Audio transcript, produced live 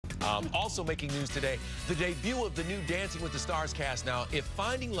Also making news today, the debut of the new Dancing with the Stars cast. Now, if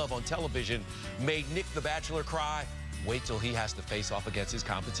Finding Love on television made Nick the Bachelor cry, wait till he has to face off against his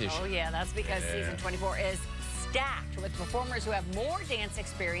competition. Oh, yeah, that's because season 24 is stacked with performers who have more dance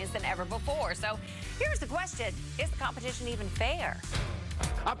experience than ever before. So here's the question, is the competition even fair?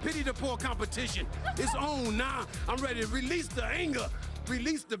 I pity the poor competition. It's on now. I'm ready to release the anger,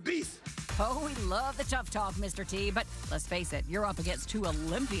 release the beast. Oh, we love the tough talk, Mr. T, but let's face it, you're up against two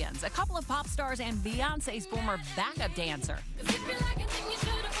Olympians, a couple of pop stars and Beyonce's former backup dancer.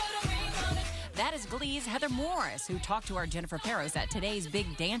 That is Glee's Heather Morris, who talked to our Jennifer Peros at today's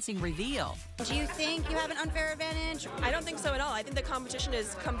big dancing reveal. Do you think you have an unfair advantage? I don't think so at all. I think the competition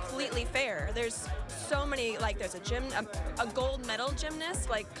is completely fair. There's so many, like there's a gold medal gymnast,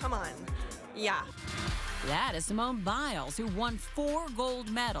 like come on, yeah. That is Simone Biles, who won 4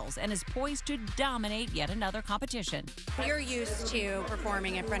 gold medals and is poised to dominate yet another competition. You're used to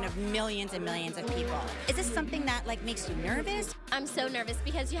performing in front of millions and millions of people. Is this something that makes you nervous? I'm so nervous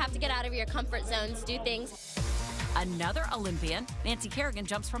because you have to get out of your comfort zones, do things. Another Olympian, Nancy Kerrigan,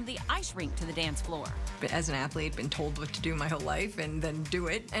 jumps from the ice rink to the dance floor. But as an athlete, been told what to do my whole life and then do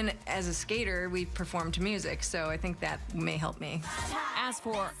it. And as a skater, we perform to music, so I think that may help me. As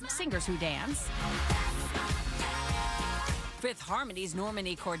for singers who dance, Fifth Harmony's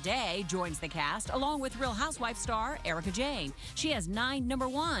Normani Corday joins the cast, along with Real Housewives star Erica Jane. She has 9 number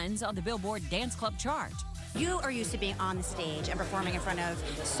 1s on the Billboard Dance Club chart. You are used to being on the stage and performing in front of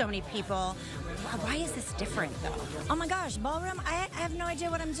so many people. Why is this different, though? Oh my gosh, ballroom, I have no idea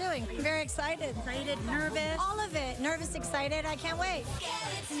what I'm doing. I'm very excited. Excited, nervous? All of it. Nervous, excited, I can't wait.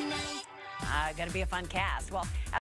 Gonna be a fun cast. Well,